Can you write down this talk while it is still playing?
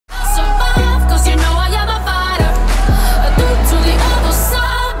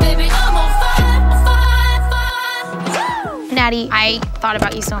Natty, I thought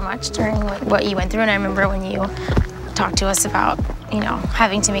about you so much during what you went through, and I remember when you talked to us about, you know,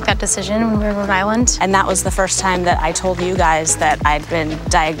 having to make that decision when we were in Rhode Island. And that was the first time that I told you guys that I'd been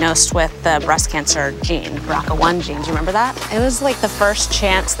diagnosed with the breast cancer gene, BRCA1 gene. Do you remember that? It was like the first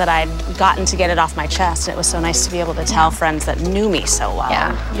chance that I'd gotten to get it off my chest. And it was so nice to be able to tell friends that knew me so well.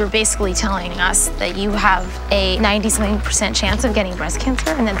 Yeah, you're basically telling us that you have a 90-something% chance of getting breast cancer,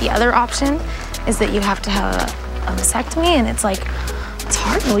 and then the other option is that you have to have a mastectomy, and it's like, it's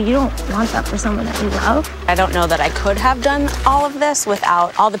hard. Well, you don't want that for someone that you love. I don't know that I could have done all of this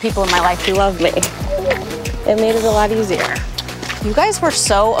without all the people in my life who love me. It made it a lot easier. You guys were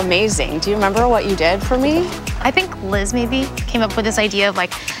so amazing. Do you remember what you did for me? I think Liz maybe came up with this idea of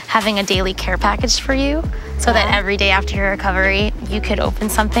like having a daily care package for you so that every day after your recovery, you could open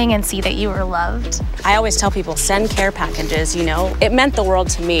something and see that you were loved. I always tell people, send care packages, you know. It meant the world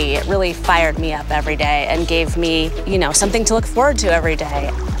to me. It really fired me up every day and gave me, you know, something to look forward to every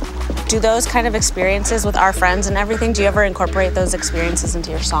day. Do those kind of experiences with our friends and everything, do you ever incorporate those experiences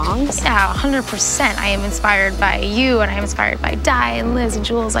into your songs? Yeah, 100%. I am inspired by you, and I am inspired by Di and Liz and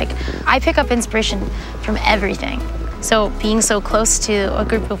Jules. Like, I pick up inspiration from everything. So being so close to a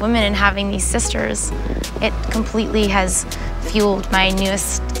group of women and having these sisters, it completely has fueled my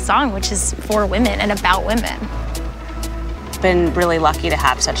newest song, which is for women and about women. Been really lucky to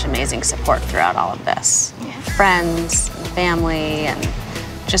have such amazing support throughout all of this. Yeah. Friends, family, and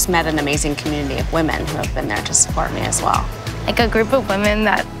just met an amazing community of women who have been there to support me as well. Like a group of women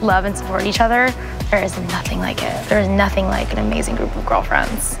that love and support each other, there is nothing like it. There is nothing like an amazing group of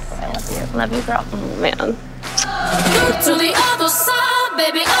girlfriends. I love you. Love you, girl. Oh, man. To the other side,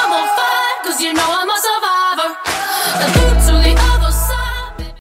 baby, I'm on fire, 'cause you know I'm a survivor. To the